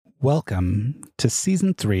Welcome to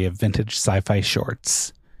Season 3 of Vintage Sci-Fi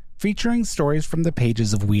Shorts, featuring stories from the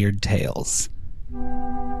pages of Weird Tales.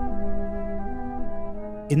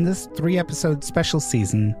 In this 3-episode special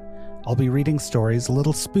season, I'll be reading stories a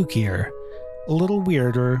little spookier, a little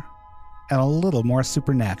weirder, and a little more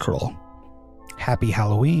supernatural. Happy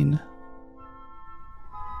Halloween!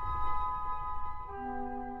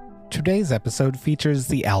 Today's episode features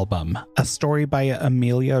The Album, a story by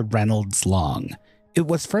Amelia Reynolds Long. It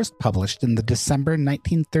was first published in the December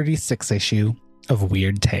 1936 issue of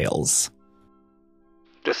Weird Tales.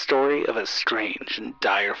 The story of a strange and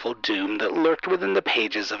direful doom that lurked within the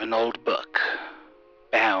pages of an old book,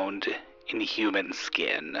 bound in human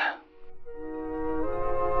skin.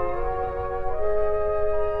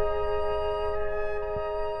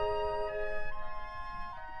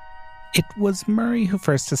 It was Murray who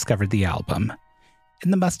first discovered the album,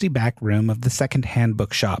 in the musty back room of the second-hand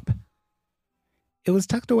bookshop. It was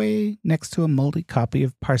tucked away next to a moldy copy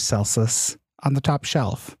of Paracelsus on the top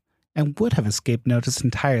shelf, and would have escaped notice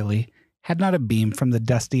entirely had not a beam from the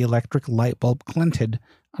dusty electric light bulb glinted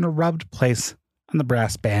on a rubbed place on the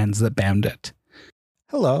brass bands that bound it.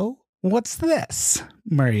 "Hello, what's this?"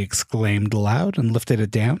 Murray exclaimed aloud and lifted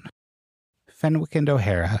it down. Fenwick and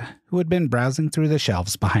O'Hara, who had been browsing through the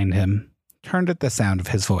shelves behind him, turned at the sound of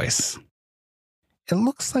his voice. "It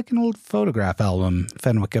looks like an old photograph album,"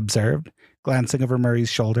 Fenwick observed, glancing over Murray's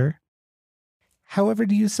shoulder. "However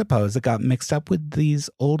do you suppose it got mixed up with these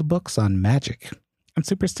old books on magic and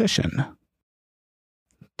superstition?"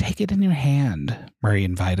 "Take it in your hand," Murray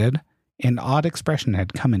invited. An odd expression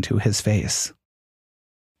had come into his face.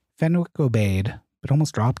 Fenwick obeyed, but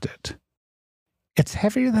almost dropped it. "It's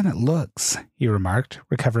heavier than it looks," he remarked,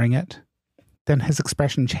 recovering it. Then his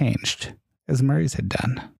expression changed, as Murray's had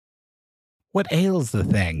done. "What ails the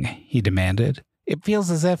thing?" he demanded. "It feels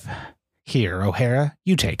as if... Here, O'Hara,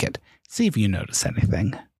 you take it. See if you notice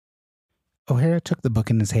anything." O'Hara took the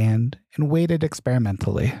book in his hand and weighed it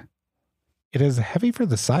experimentally. "It is heavy for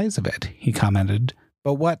the size of it," he commented.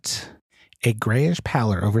 "But what—" A grayish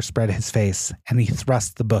pallor overspread his face, and he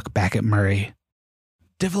thrust the book back at Murray.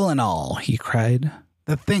 "Divil and all," he cried.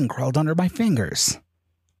 "The thing crawled under my fingers."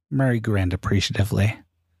 Murray grinned appreciatively.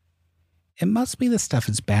 "It must be the stuff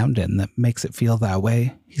it's bound in that makes it feel that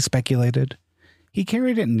way," he speculated. He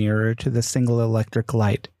carried it nearer to the single electric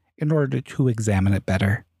light in order to examine it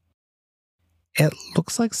better. "It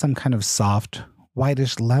looks like some kind of soft,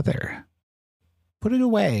 whitish leather." "Put it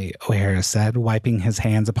away," O'Hara said, wiping his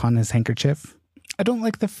hands upon his handkerchief. "I don't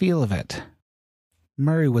like the feel of it."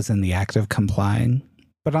 Murray was in the act of complying,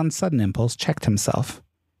 but on sudden impulse checked himself.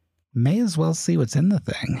 "May as well see what's in the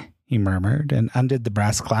thing," he murmured, and undid the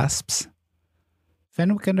brass clasps.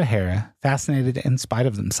 Fenwick and O'Hara, fascinated in spite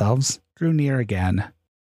of themselves, drew near again.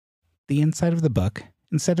 The inside of the book,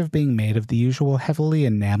 instead of being made of the usual heavily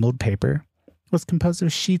enameled paper, was composed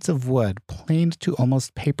of sheets of wood planed to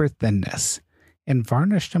almost paper thinness, and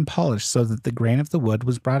varnished and polished so that the grain of the wood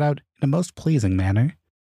was brought out in a most pleasing manner.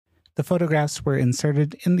 The photographs were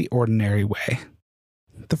inserted in the ordinary way.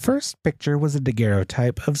 The first picture was a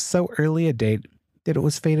daguerreotype of so early a date that it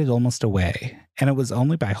was faded almost away, and it was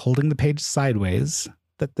only by holding the page sideways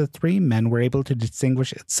that the three men were able to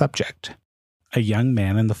distinguish its subject, a young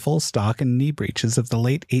man in the full stock and knee breeches of the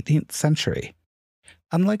late 18th century.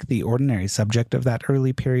 Unlike the ordinary subject of that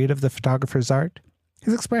early period of the photographer's art,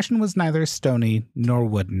 his expression was neither stony nor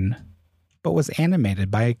wooden, but was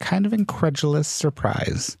animated by a kind of incredulous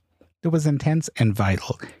surprise that was intense and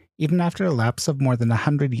vital, even after a lapse of more than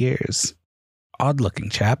 100 years.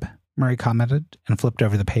 "Odd-looking chap," Murray commented, and flipped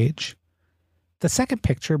over the page. The second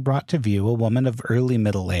picture brought to view a woman of early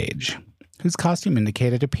middle age, whose costume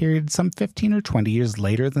indicated a period some 15 or 20 years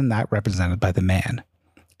later than that represented by the man.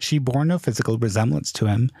 She bore no physical resemblance to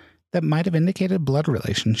him that might have indicated blood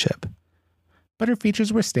relationship, but her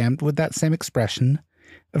features were stamped with that same expression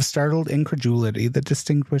of startled incredulity that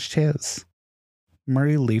distinguished his.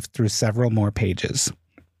 Murray leafed through several more pages.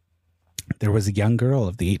 There was a young girl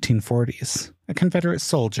of the 1840s, a Confederate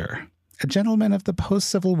soldier, a gentleman of the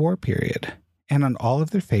post-Civil War period, and on all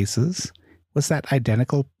of their faces was that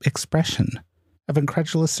identical expression of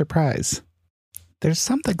incredulous surprise. "There's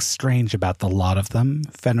something strange about the lot of them,"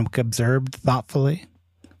 Fenwick observed thoughtfully.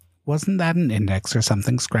 "Wasn't that an index or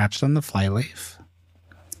something scratched on the flyleaf?"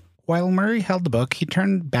 While Murray held the book, he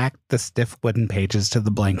turned back the stiff wooden pages to the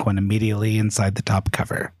blank one immediately inside the top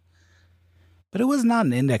cover. But it was not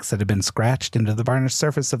an index that had been scratched into the varnished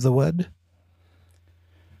surface of the wood.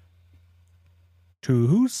 "To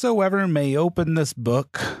whosoever may open this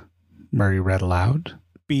book," Murray read aloud,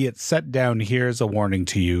 "be it set down here as a warning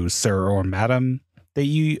to you, sir or madam, that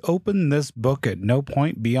ye open this book at no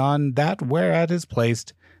point beyond that whereat is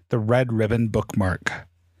placed the red ribbon bookmark.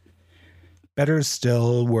 Better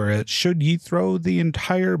still were it should ye throw the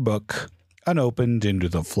entire book unopened into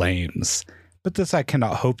the flames. But this I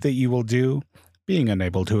cannot hope that ye will do, being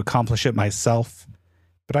unable to accomplish it myself.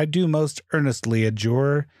 But I do most earnestly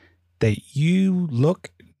adjure that you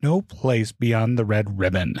look no place beyond the red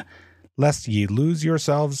ribbon, lest ye lose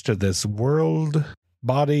yourselves to this world,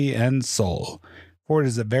 body, and soul, for it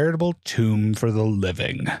is a veritable tomb for the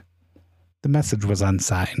living. The message was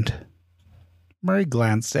unsigned. Murray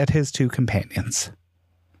glanced at his two companions.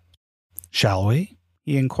 "Shall we?"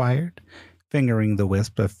 he inquired, fingering the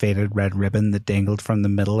wisp of faded red ribbon that dangled from the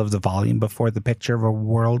middle of the volume before the picture of a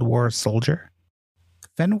World War soldier.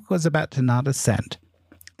 Fenwick was about to nod assent.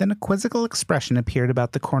 Then a quizzical expression appeared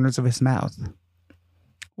about the corners of his mouth.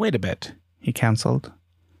 "Wait a bit," he counseled.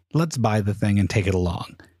 "Let's buy the thing and take it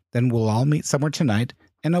along. Then we'll all meet somewhere tonight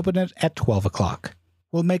and open it at 12 o'clock.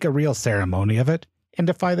 We'll make a real ceremony of it and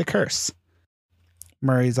defy the curse."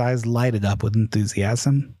 Murray's eyes lighted up with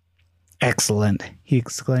enthusiasm. "Excellent," he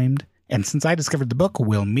exclaimed. "And since I discovered the book,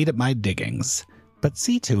 we'll meet at my diggings. But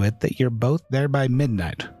see to it that you're both there by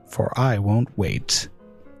midnight, for I won't wait."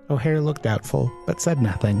 O'Hara looked doubtful, but said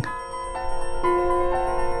nothing.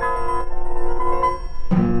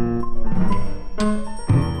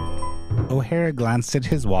 O'Hara glanced at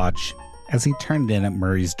his watch as he turned in at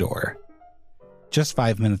Murray's door. Just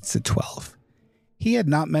 5 minutes to 12. He had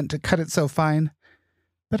not meant to cut it so fine,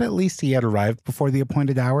 but at least he had arrived before the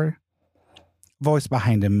appointed hour. A voice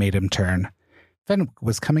behind him made him turn. Fenwick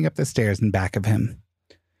was coming up the stairs in back of him.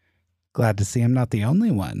 "Glad to see I'm not the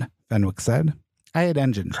only one," Fenwick said. "I had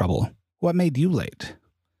engine trouble. What made you late?"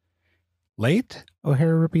 "Late?"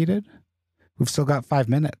 O'Hara repeated. "We've still got 5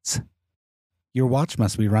 minutes." "Your watch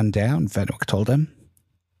must be run down," Fenwick told him.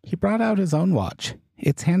 He brought out his own watch.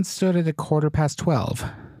 Its hand stood at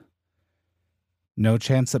 12:15. "No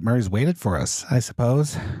chance that Murray's waited for us, I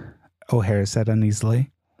suppose," O'Hara said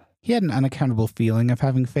uneasily. He had an unaccountable feeling of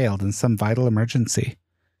having failed in some vital emergency.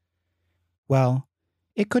 "Well,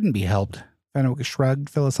 it couldn't be helped," Fenwick shrugged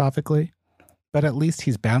philosophically. "But at least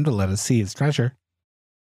he's bound to let us see his treasure."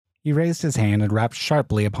 He raised his hand and rapped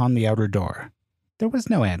sharply upon the outer door. There was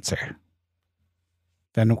no answer.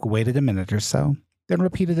 Fenwick waited a minute or so, then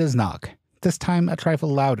repeated his knock, this time a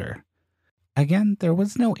trifle louder. Again, there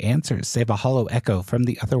was no answer save a hollow echo from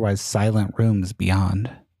the otherwise silent rooms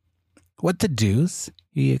beyond. "What the deuce?"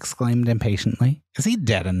 he exclaimed impatiently. "Is he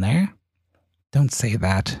dead in there?" "Don't say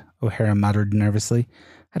that," O'Hara muttered nervously.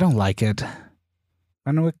 "I don't like it."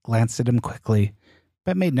 Fenwick glanced at him quickly,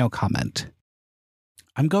 but made no comment.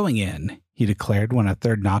 "I'm going in," he declared when a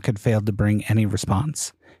third knock had failed to bring any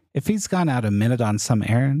response. "If he's gone out a minute on some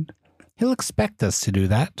errand, he'll expect us to do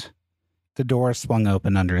that." The door swung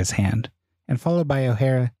open under his hand, and followed by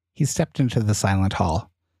O'Hara, he stepped into the silent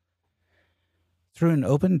hall. Through an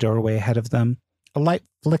open doorway ahead of them, a light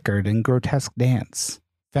flickered in grotesque dance.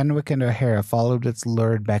 Fenwick and O'Hara followed its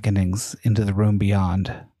lurid beckonings into the room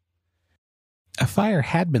beyond. A fire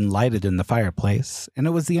had been lighted in the fireplace, and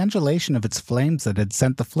it was the undulation of its flames that had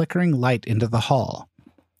sent the flickering light into the hall.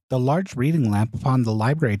 The large reading lamp upon the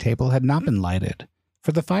library table had not been lighted,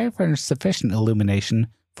 for the fire furnished sufficient illumination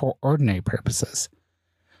for ordinary purposes,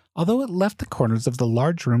 although it left the corners of the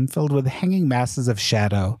large room filled with hanging masses of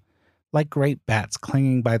shadow, like great bats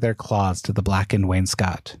clinging by their claws to the blackened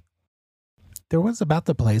wainscot. There was about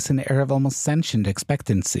the place an air of almost sentient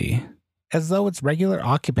expectancy, as though its regular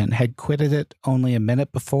occupant had quitted it only a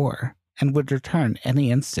minute before, and would return any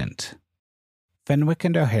instant. Fenwick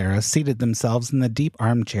and O'Hara seated themselves in the deep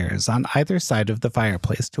armchairs on either side of the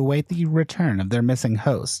fireplace to await the return of their missing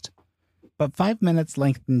host. But 5 minutes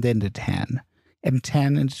lengthened into 10, and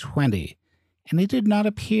 10 into 20, and he did not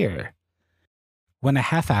appear. When a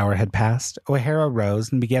half hour had passed, O'Hara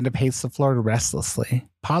rose and began to pace the floor restlessly,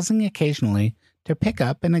 pausing occasionally to pick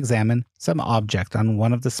up and examine some object on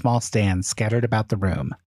one of the small stands scattered about the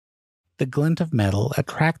room. The glint of metal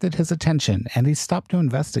attracted his attention, and he stopped to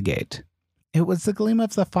investigate. It was the gleam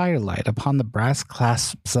of the firelight upon the brass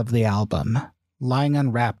clasps of the album, lying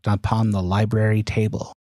unwrapped upon the library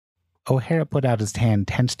table. O'Hara put out his hand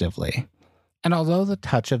tentatively, and although the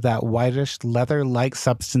touch of that whitish, leather-like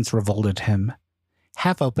substance revolted him,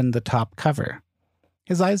 half opened the top cover.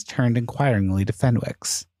 His eyes turned inquiringly to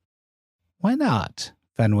Fenwick's. "Why not?"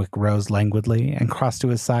 Fenwick rose languidly and crossed to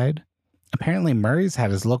his side. "Apparently Murray's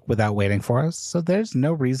had his look without waiting for us, so there's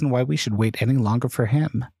no reason why we should wait any longer for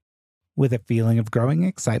him." With a feeling of growing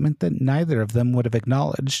excitement that neither of them would have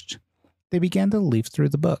acknowledged, they began to leaf through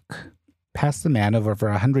the book, past the man of over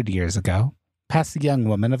 100 years ago, past the young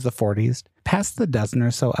woman of the 40s, past the dozen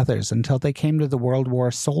or so others until they came to the World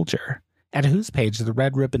War soldier, at whose page the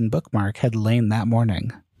red ribbon bookmark had lain that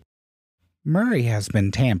morning. Murray has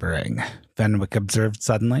been tampering, Fenwick observed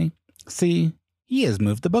suddenly. See, he has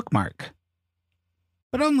moved the bookmark.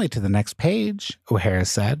 But only to the next page, O'Hara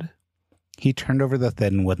said. He turned over the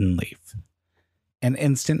thin wooden leaf. An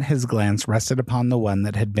instant his glance rested upon the one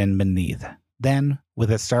that had been beneath. Then,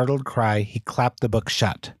 with a startled cry, he clapped the book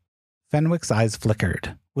shut. Fenwick's eyes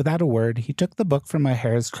flickered. Without a word, he took the book from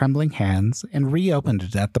O'Hara's trembling hands and reopened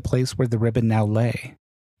it at the place where the ribbon now lay.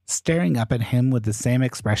 Staring up at him with the same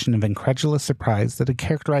expression of incredulous surprise that had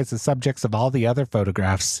characterized the subjects of all the other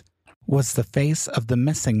photographs was the face of the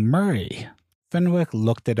missing Murray. Fenwick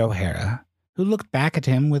looked at O'Hara, who looked back at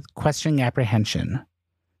him with questioning apprehension.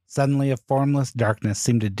 Suddenly, a formless darkness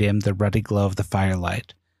seemed to dim the ruddy glow of the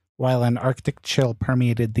firelight, while an arctic chill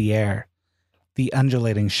permeated the air. The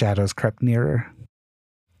undulating shadows crept nearer.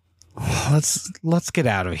 Let's get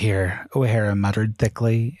out of here, O'Hara muttered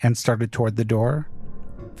thickly and started toward the door.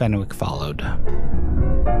 Fenwick followed.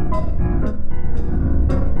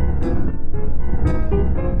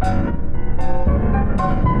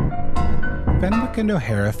 Fenwick and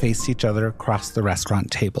O'Hara faced each other across the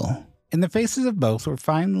restaurant table. In the faces of both were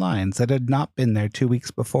fine lines that had not been there 2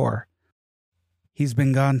 weeks before. He's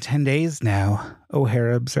been gone 10 days now,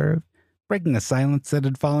 O'Hara observed, breaking the silence that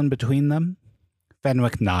had fallen between them.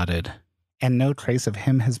 Fenwick nodded. And no trace of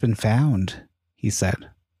him has been found, he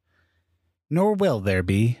said. Nor will there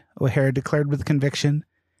be, O'Hara declared with conviction.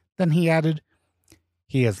 Then he added,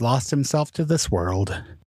 he has lost himself to this world.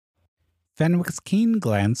 Fenwick's keen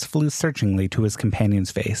glance flew searchingly to his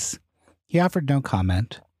companion's face. He offered no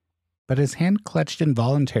comment, but his hand clutched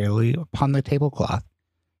involuntarily upon the tablecloth.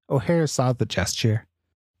 O'Hara saw the gesture.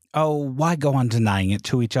 Oh, why go on denying it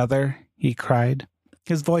to each other? He cried.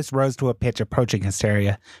 His voice rose to a pitch approaching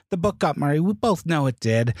hysteria. The book got Murray, we both know it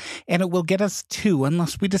did, and it will get us too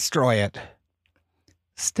unless we destroy it.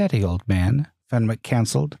 Steady, old man, Fenwick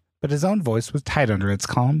counseled, but his own voice was tight under its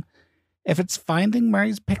calm. If it's finding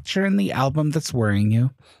Murray's picture in the album that's worrying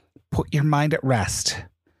you, put your mind at rest.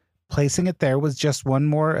 Placing it there was just one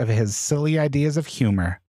more of his silly ideas of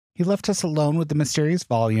humor. He left us alone with the mysterious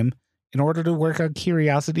volume in order to work our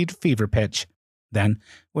curiosity to fever pitch. Then,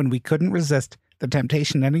 when we couldn't resist the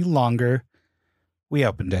temptation any longer, we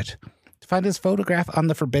opened it, to find his photograph on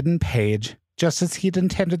the forbidden page, just as he'd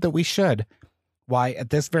intended that we should. Why, at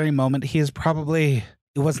this very moment, he is probably...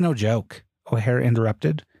 It was no joke, O'Hara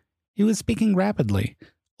interrupted. He was speaking rapidly,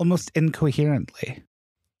 almost incoherently.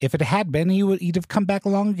 If it had been, he'd have come back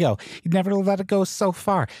long ago. He'd never let it go so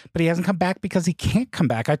far. But he hasn't come back because he can't come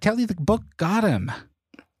back. I tell you, the book got him.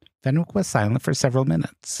 Fenwick was silent for several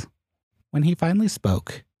minutes. When he finally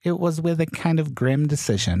spoke, it was with a kind of grim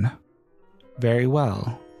decision. Very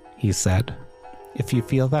well, he said. If you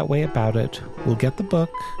feel that way about it, we'll get the book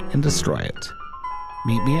and destroy it.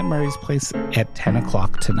 Meet me at Murray's place at 10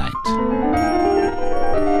 o'clock tonight.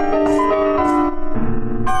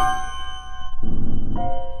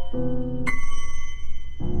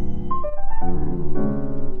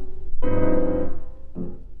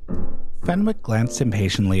 Fenwick glanced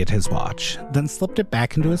impatiently at his watch, then slipped it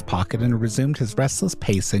back into his pocket and resumed his restless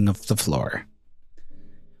pacing of the floor.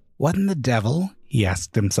 What in the devil, he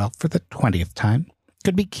asked himself for the 20th time,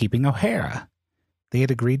 could be keeping O'Hara? They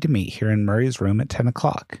had agreed to meet here in Murray's room at 10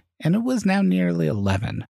 o'clock, and it was now nearly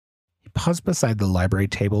 11. He paused beside the library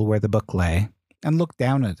table where the book lay and looked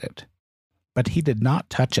down at it. But he did not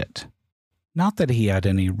touch it. Not that he had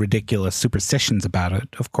any ridiculous superstitions about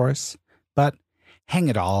it, of course, but, hang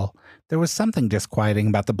it all, there was something disquieting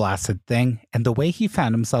about the blasted thing, and the way he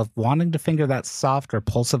found himself wanting to finger that soft,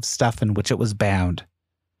 repulsive stuff in which it was bound.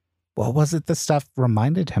 What was it the stuff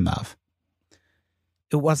reminded him of?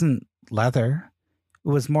 It wasn't leather. It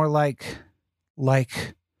was more like,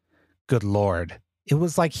 good Lord, it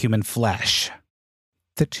was like human flesh.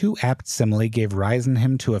 The too apt simile gave rise in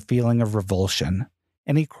him to a feeling of revulsion,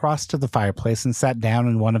 and he crossed to the fireplace and sat down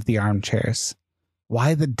in one of the armchairs.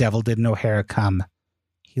 Why the devil didn't O'Hara come?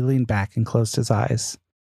 He leaned back and closed his eyes.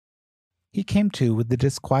 He came to with the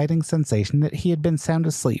disquieting sensation that he had been sound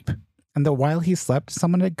asleep, and that while he slept,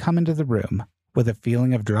 someone had come into the room, with a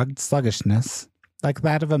feeling of drugged sluggishness, like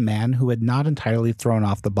that of a man who had not entirely thrown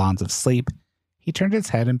off the bonds of sleep. He turned his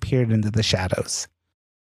head and peered into the shadows.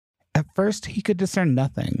 At first he could discern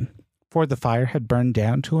nothing, for the fire had burned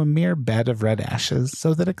down to a mere bed of red ashes,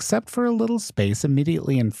 so that except for a little space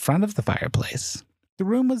immediately in front of the fireplace, the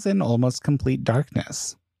room was in almost complete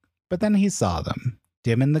darkness. But then he saw them,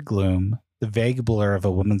 dim in the gloom, the vague blur of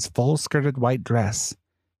a woman's full-skirted white dress,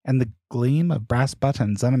 and the gleam of brass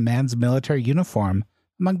buttons on a man's military uniform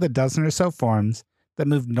among the dozen or so forms that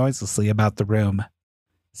moved noiselessly about the room.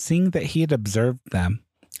 Seeing that he had observed them,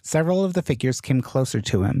 several of the figures came closer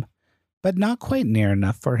to him, but not quite near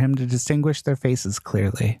enough for him to distinguish their faces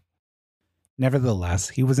clearly. Nevertheless,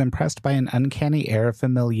 he was impressed by an uncanny air of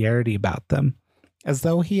familiarity about them, as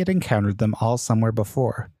though he had encountered them all somewhere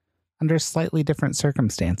before, under slightly different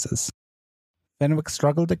circumstances. Fenwick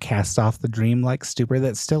struggled to cast off the dreamlike stupor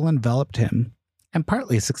that still enveloped him, and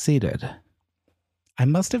partly succeeded. "I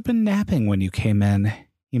must have been napping when you came in,"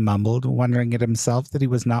 he mumbled, wondering at himself that he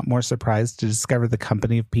was not more surprised to discover the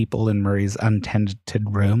company of people in Murray's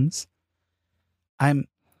untenanted rooms. I'm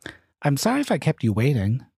sorry if I kept you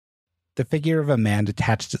waiting." The figure of a man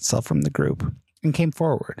detached itself from the group and came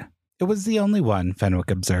forward. It was the only one,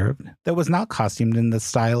 Fenwick observed, that was not costumed in the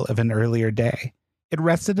style of an earlier day. It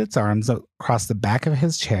rested its arms across the back of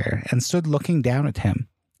his chair and stood looking down at him,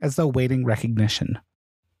 as though waiting recognition.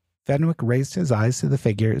 Fenwick raised his eyes to the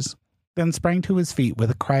figures, then sprang to his feet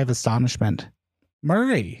with a cry of astonishment.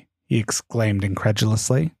 "Murray!" he exclaimed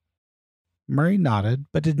incredulously. Murray nodded,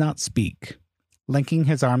 but did not speak. Linking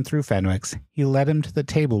his arm through Fenwick's, he led him to the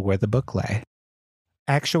table where the book lay.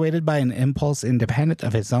 Actuated by an impulse independent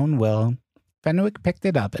of his own will, Fenwick picked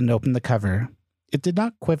it up and opened the cover. It did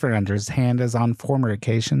not quiver under his hand as on former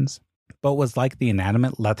occasions, but was like the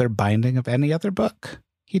inanimate leather binding of any other book.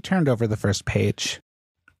 He turned over the first page.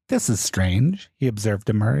 "This is strange," he observed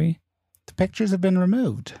to Murray. "The pictures have been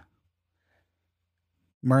removed."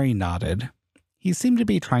 Murray nodded. He seemed to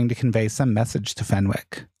be trying to convey some message to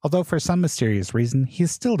Fenwick, although for some mysterious reason he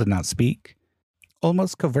still did not speak.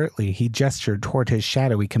 Almost covertly, he gestured toward his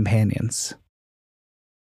shadowy companions.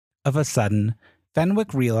 Of a sudden,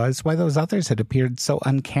 Fenwick realized why those others had appeared so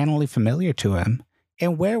uncannily familiar to him,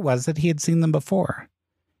 and where was it he had seen them before.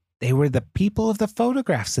 They were the people of the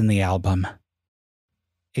photographs in the album.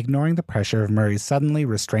 Ignoring the pressure of Murray's suddenly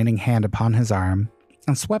restraining hand upon his arm,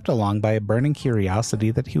 and swept along by a burning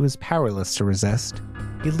curiosity that he was powerless to resist,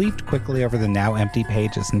 he leaped quickly over the now empty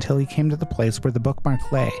pages until he came to the place where the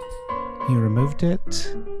bookmark lay. He removed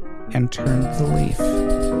it and turned the leaf.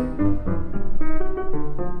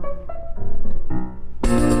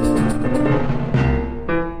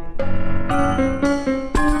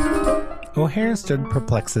 O'Hara stood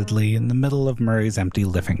perplexedly in the middle of Murray's empty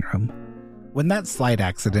living room. When that slight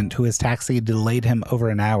accident to his taxi delayed him over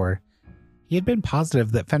an hour, he had been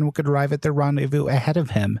positive that Fenwick would arrive at the rendezvous ahead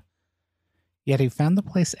of him. Yet he found the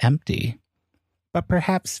place empty. But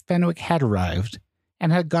perhaps Fenwick had arrived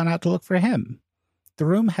and had gone out to look for him. The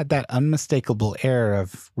room had that unmistakable air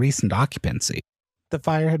of recent occupancy. The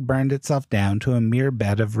fire had burned itself down to a mere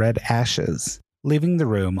bed of red ashes, leaving the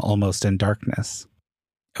room almost in darkness.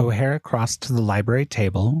 O'Hara crossed to the library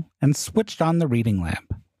table and switched on the reading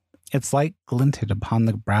lamp. Its light glinted upon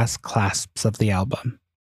the brass clasps of the album.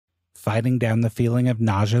 Fighting down the feeling of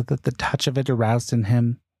nausea that the touch of it aroused in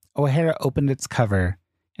him, O'Hara opened its cover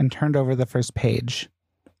and turned over the first page.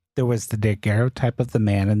 There was the daguerreotype of the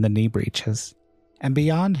man in the knee breeches, and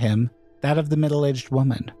beyond him, that of the middle-aged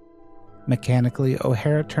woman. Mechanically,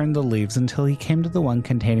 O'Hara turned the leaves until he came to the one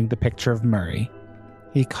containing the picture of Murray.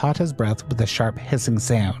 He caught his breath with a sharp hissing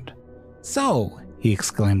sound. "So," he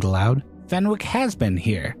exclaimed aloud, "Fenwick has been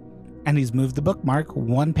here, and he's moved the bookmark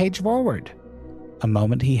one page forward." A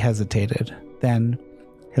moment he hesitated. Then,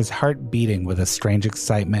 his heart beating with a strange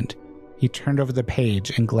excitement, he turned over the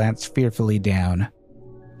page and glanced fearfully down.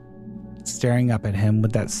 Staring up at him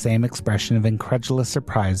with that same expression of incredulous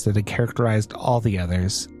surprise that had characterized all the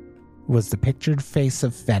others was the pictured face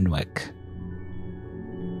of Fenwick.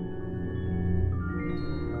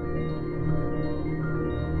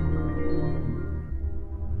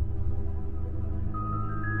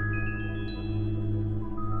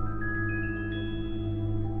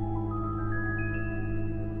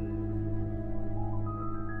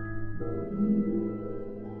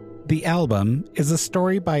 The album is a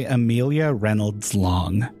story by Amelia Reynolds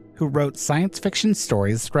Long, who wrote science fiction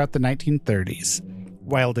stories throughout the 1930s,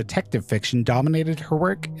 while detective fiction dominated her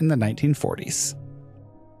work in the 1940s.